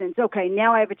acceptance. Okay,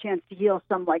 now I have a chance to heal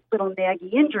some like little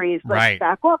naggy injuries. Let's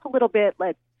back off a little bit.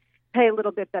 Let's pay a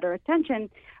little bit better attention.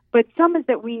 But some is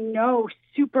that we know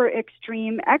super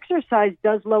extreme exercise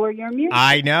does lower your immune system.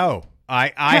 I know.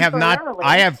 I have not.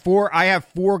 I have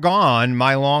foregone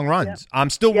my long runs. Yep. I'm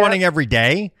still running every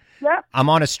day. Yep. I'm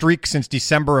on a streak since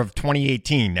December of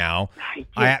 2018 now.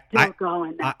 I'm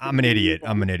an idiot.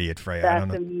 I'm an idiot, Freya.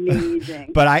 That's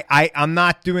amazing. But I'm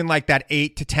not doing like that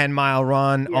 8 to 10 mile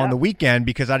run on the weekend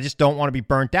because I just don't want to be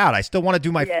burnt out. I still want to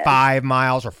do my 5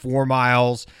 miles or 4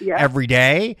 miles every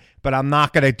day, but I'm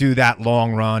not going to do that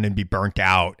long run and be burnt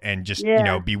out and just,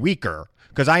 be weaker.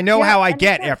 Because I know how I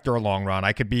get after a long run.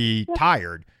 I could be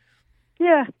tired.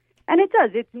 Yeah. And it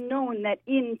does. It's known that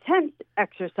intense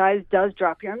exercise does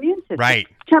drop your immune system. Right.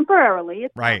 Temporarily.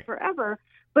 It's not forever.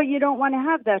 But you don't want to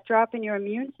have that drop in your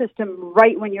immune system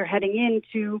right when you're heading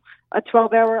into a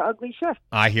 12-hour ugly shift.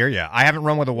 I hear you. I haven't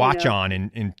run with a watch on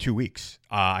in 2 weeks.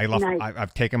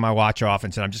 I've taken my watch off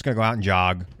and said, I'm just going to go out and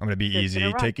jog. I'm going to be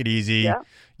easy. Take it easy,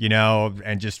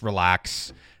 and just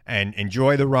relax. and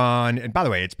enjoy the run. And by the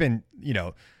way, it's been,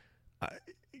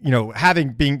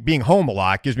 being home a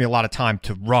lot gives me a lot of time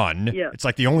to run. Yeah. It's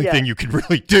like the only thing you can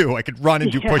really do. I could run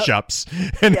and do push-ups,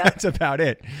 and that's about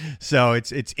it. So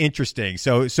it's interesting.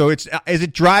 So is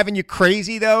it driving you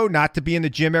crazy though, not to be in the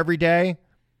gym every day?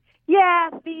 Yeah,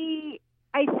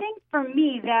 I think for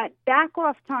me that back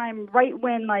off time, right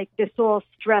when like this all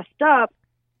stressed up,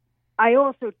 I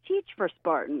also teach for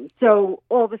Spartan. So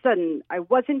all of a sudden I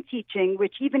wasn't teaching,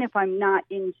 which even if I'm not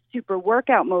in super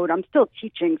workout mode, I'm still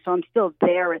teaching. So I'm still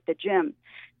there at the gym.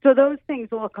 So those things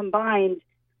all combined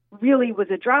really was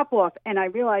a drop off. And I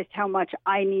realized how much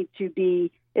I need to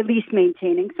be at least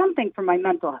maintaining something for my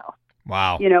mental health.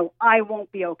 Wow. I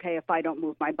won't be okay if I don't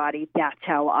move my body. That's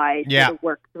how I sort of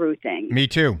work through things. Me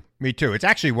too. It's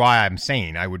actually why I'm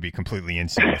sane. I would be completely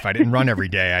insane. If I didn't run every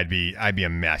day, I'd be a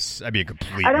mess. I'd be a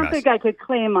complete mess. I don't think I could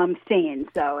claim I'm sane,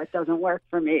 so it doesn't work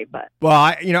for me. But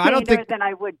I don't think than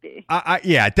I would be.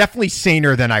 Definitely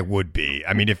saner than I would be.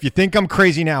 I mean, if you think I'm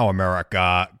crazy now,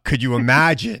 America, could you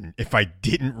imagine if I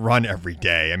didn't run every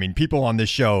day? I mean, people on this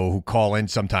show who call in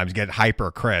sometimes get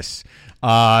hyper, Chris.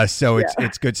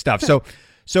 It's good stuff.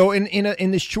 So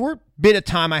in the short bit of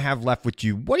time I have left with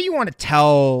you, what do you want to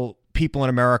tell people in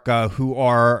America who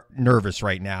are nervous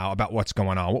right now about what's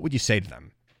going on? What would you say to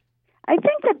them? I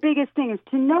think the biggest thing is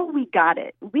to know we got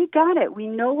it. We got it. We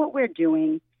know what we're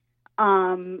doing.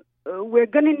 We're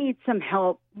going to need some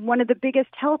help. One of the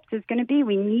biggest helps is going to be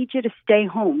we need you to stay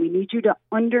home. We need you to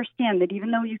understand that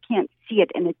even though you can't see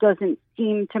it and it doesn't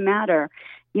seem to matter,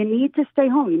 you need to stay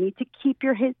home. You need to keep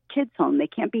your kids home. They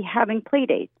can't be having play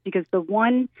dates because the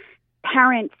one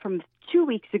parent from 2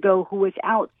 weeks ago who was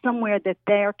out somewhere that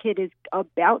their kid is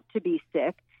about to be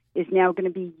sick is now going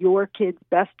to be your kid's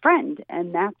best friend,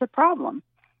 and that's a problem.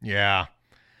 Yeah.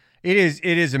 It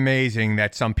is amazing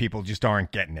that some people just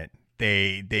aren't getting it.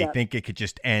 They think it could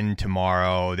just end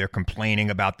tomorrow. They're complaining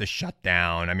about the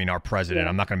shutdown. I mean, our president,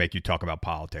 I'm not going to make you talk about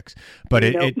politics, but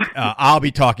I'll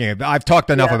be talking. I've talked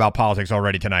enough about politics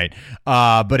already tonight.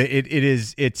 But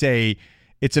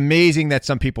it's amazing that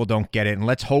some people don't get it. And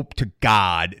let's hope to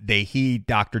God they heed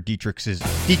Dr. Dietrich's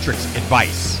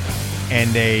advice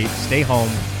and they stay home,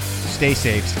 stay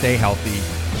safe, stay healthy,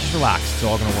 just relax. It's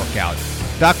all going to work out.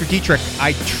 Dr. Dietrich,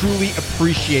 I truly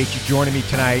appreciate you joining me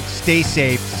tonight. Stay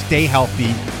safe, stay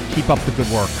healthy, keep up the good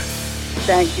work.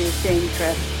 Thank you. Same,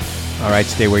 Chris. All right,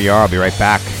 stay where you are. I'll be right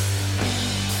back.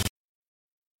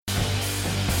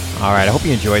 All right, I hope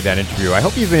you enjoyed that interview. I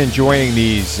hope you've been enjoying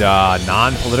these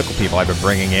non-political people I've been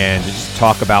bringing in to just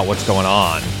talk about what's going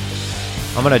on.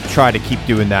 I'm going to try to keep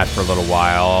doing that for a little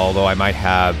while, although I might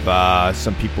have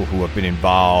some people who have been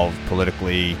involved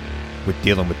politically with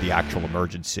dealing with the actual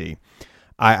emergency.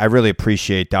 I really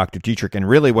appreciate Dr. Dietrich and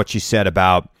really what she said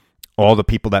about all the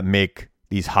people that make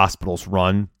these hospitals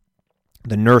run,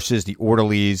 the nurses, the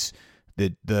orderlies,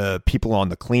 the people on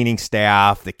the cleaning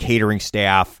staff, the catering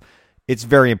staff. It's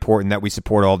very important that we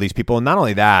support all these people. And not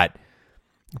only that,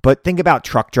 but think about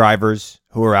truck drivers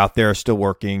who are out there still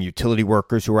working, utility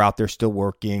workers who are out there still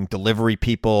working, delivery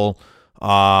people,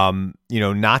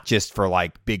 not just for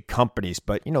like big companies,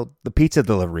 but, the pizza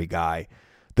delivery guy,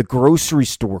 the grocery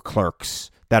store clerks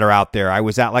that are out there. I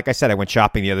went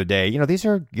shopping the other day. These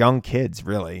are young kids,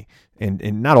 really.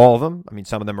 And not all of them. I mean,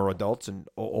 some of them are adults and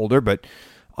older, but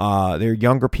they're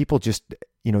younger people just,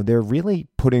 they're really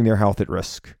putting their health at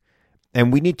risk.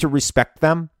 And we need to respect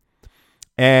them.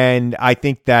 And I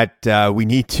think that we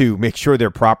need to make sure they're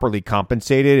properly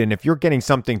compensated. And if you're getting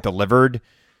something delivered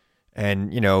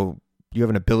and, you have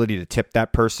an ability to tip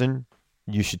that person,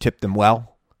 you should tip them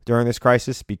well during this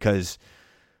crisis because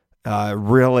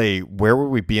really, where would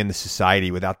we be in the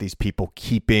society without these people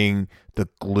keeping the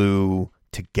glue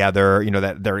together,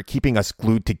 that they're keeping us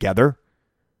glued together?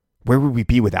 Where would we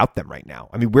be without them right now?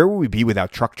 I mean, where would we be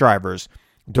without truck drivers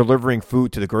delivering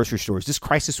food to the grocery stores? This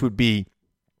crisis would be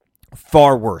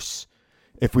far worse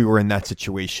if we were in that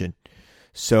situation.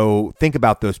 So think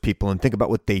about those people and think about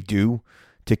what they do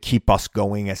to keep us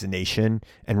going as a nation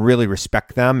and really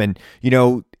respect them. And,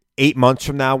 8 months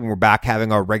from now, when we're back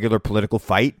having our regular political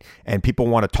fight and people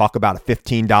want to talk about a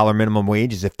 $15 minimum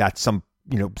wage as if that's some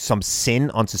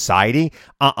sin on society.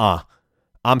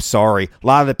 I'm sorry. A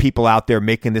lot of the people out there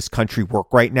making this country work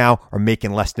right now are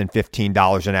making less than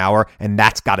 $15 an hour, and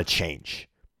that's got to change.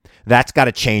 That's got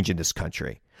to change in this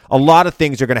country. A lot of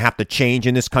things are going to have to change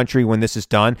in this country when this is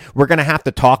done. We're going to have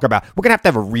to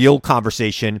have a real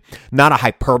conversation, not a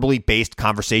hyperbole-based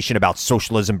conversation about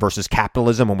socialism versus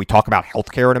capitalism when we talk about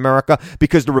healthcare in America,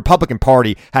 because the Republican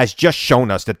Party has just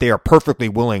shown us that they are perfectly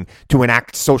willing to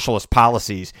enact socialist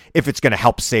policies if it's going to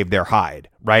help save their hide,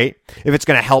 right? If it's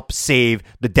going to help save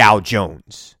the Dow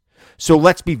Jones. So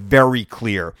let's be very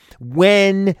clear.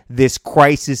 When this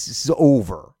crisis is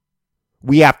over,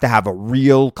 we have to have a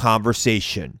real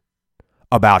conversation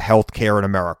about healthcare in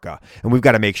America. And we've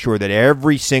got to make sure that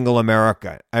every single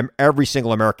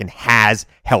American has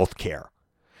healthcare.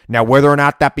 Now, whether or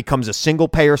not that becomes a single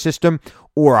payer system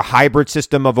or a hybrid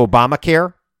system of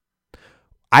Obamacare,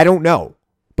 I don't know.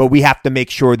 But we have to make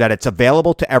sure that it's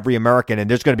available to every American. And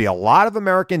there's going to be a lot of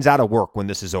Americans out of work when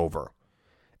this is over.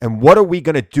 And what are we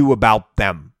going to do about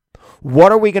them?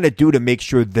 What are we going to do to make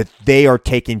sure that they are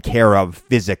taken care of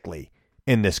physically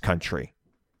in this country?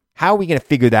 How are we going to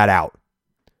figure that out?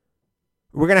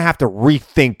 We're going to have to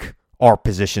rethink our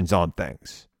positions on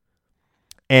things.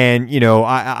 And,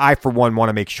 I for one, want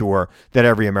to make sure that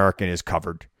every American is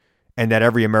covered and that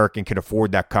every American can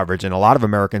afford that coverage. And a lot of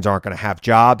Americans aren't going to have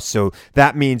jobs. So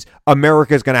that means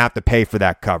America is going to have to pay for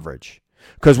that coverage.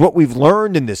 Because what we've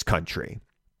learned in this country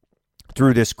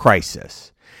through this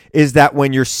crisis is that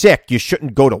when you're sick, you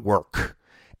shouldn't go to work.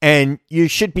 And you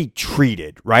should be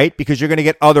treated, right? Because you're going to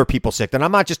get other people sick. And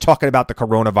I'm not just talking about the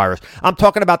coronavirus. I'm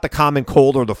talking about the common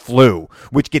cold or the flu,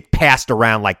 which get passed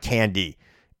around like candy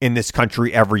in this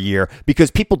country every year because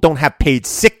people don't have paid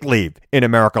sick leave in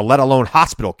America, let alone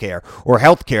hospital care or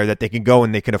health care that they can go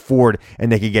and they can afford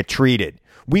and they can get treated.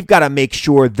 We've got to make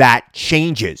sure that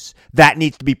changes. That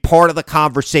needs to be part of the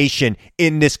conversation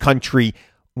in this country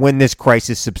when this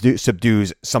crisis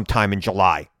subdues sometime in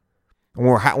July.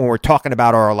 When we're talking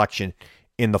about our election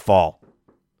in the fall.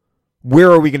 What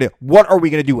are we going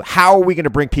to do? How are we going to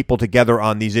bring people together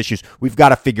on these issues? We've got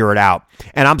to figure it out.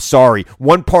 And I'm sorry,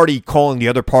 one party calling the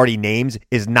other party names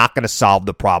is not going to solve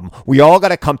the problem. We all got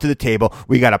to come to the table.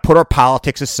 We got to put our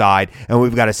politics aside and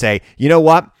we've got to say, you know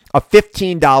what? A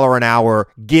 $15 an hour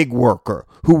gig worker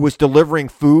who was delivering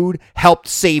food helped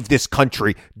save this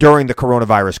country during the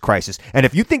coronavirus crisis. And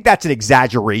if you think that's an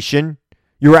exaggeration,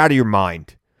 you're out of your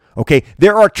mind. Okay,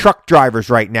 there are truck drivers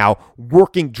right now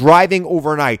driving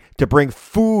overnight to bring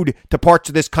food to parts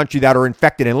of this country that are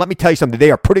infected. And let me tell you something,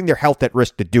 they are putting their health at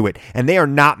risk to do it. And they are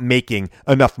not making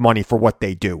enough money for what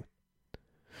they do.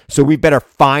 So we better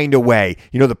find a way.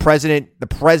 The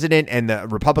president and the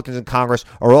Republicans in Congress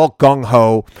are all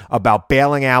gung-ho about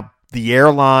bailing out the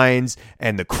airlines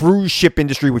and the cruise ship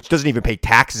industry, which doesn't even pay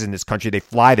taxes in this country. They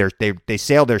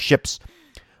sail their ships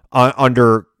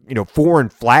under foreign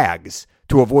flags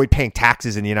to avoid paying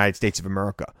taxes in the United States of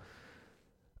America.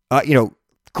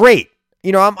 Great.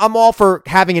 I'm all for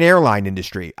having an airline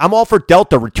industry. I'm all for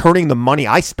Delta returning the money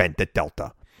I spent at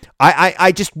Delta.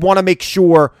 I just want to make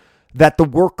sure that the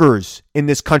workers in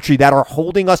this country that are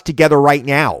holding us together right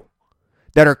now,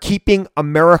 that are keeping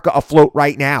America afloat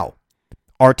right now,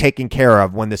 are taken care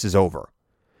of when this is over.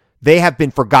 They have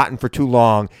been forgotten for too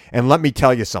long. And let me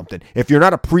tell you something. If you're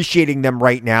not appreciating them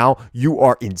right now, you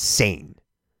are insane.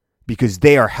 Because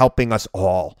they are helping us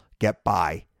all get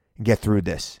by and get through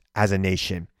this as a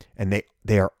nation. And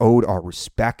they are owed our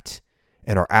respect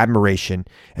and our admiration.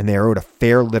 And they are owed a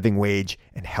fair living wage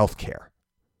and health care.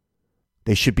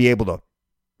 They should be able to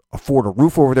afford a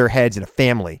roof over their heads and a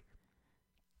family.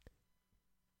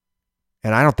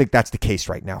 And I don't think that's the case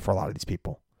right now for a lot of these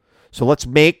people. So let's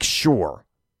make sure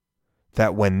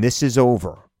that when this is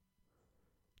over,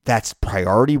 that's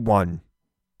priority one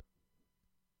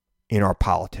in our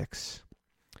politics.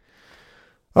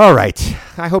 All right.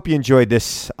 I hope you enjoyed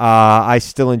this. I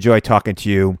still enjoy talking to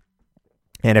you.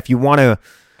 And if you want to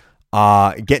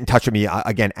get in touch with me,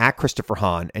 again, at Christopher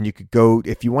Hahn, and you could go,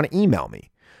 if you want to email me,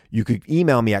 you could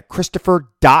email me at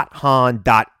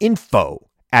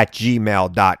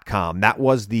christopher.hahn.info@gmail.com. That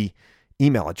was the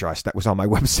email address that was on my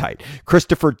website,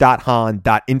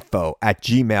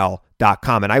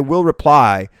 christopher.hahn.info@gmail.com. And I will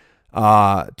reply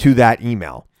to that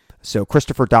email. So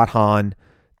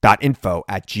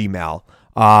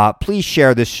christopher.hahn.info@gmail. Please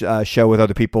share this show with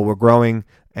other people. We're growing,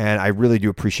 and I really do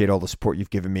appreciate all the support you've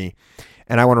given me.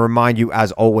 And I want to remind you,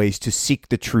 as always, to seek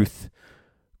the truth.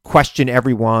 Question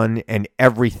everyone and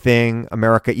everything,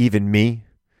 America, even me.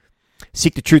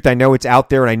 Seek the truth. I know it's out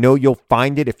there, and I know you'll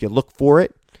find it if you look for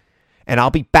it. And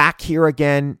I'll be back here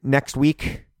again next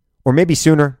week, or maybe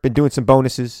sooner. Been doing some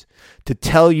bonuses to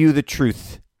tell you the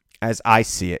truth as I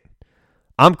see it.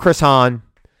 I'm Chris Hahn.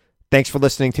 Thanks for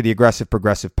listening to the Aggressive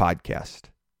Progressive Podcast.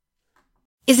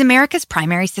 Is America's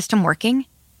primary system working?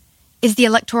 Is the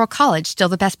Electoral College still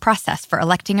the best process for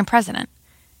electing a president?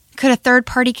 Could a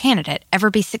third-party candidate ever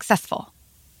be successful?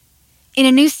 In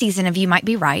a new season of You Might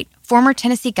Be Right, former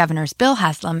Tennessee governors Bill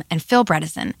Haslam and Phil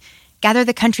Bredesen gather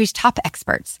the country's top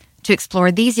experts to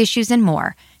explore these issues and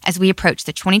more as we approach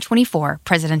the 2024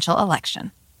 presidential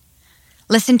election.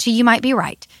 Listen to You Might Be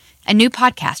Right, a new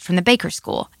podcast from the Baker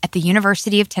School at the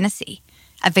University of Tennessee,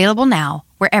 available now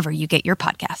wherever you get your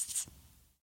podcasts.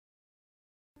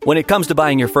 When it comes to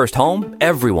buying your first home,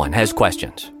 everyone has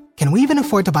questions. Can we even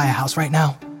afford to buy a house right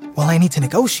now? Well, I need to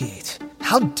negotiate.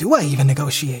 How do I even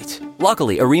negotiate?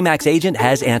 Luckily, a RE/MAX agent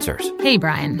has answers. Hey,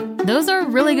 Brian, those are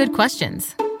really good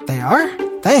questions. They are?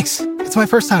 Thanks. It's my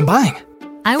first time buying.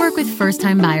 I work with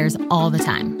first-time buyers all the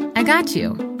time. I got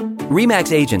you.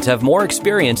 RE/MAX agents have more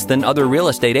experience than other real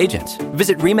estate agents.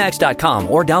 Visit RE/MAX.com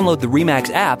or download the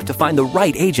RE/MAX app to find the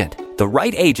right agent. The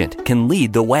right agent can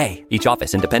lead the way. Each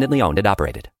office independently owned and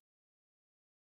operated.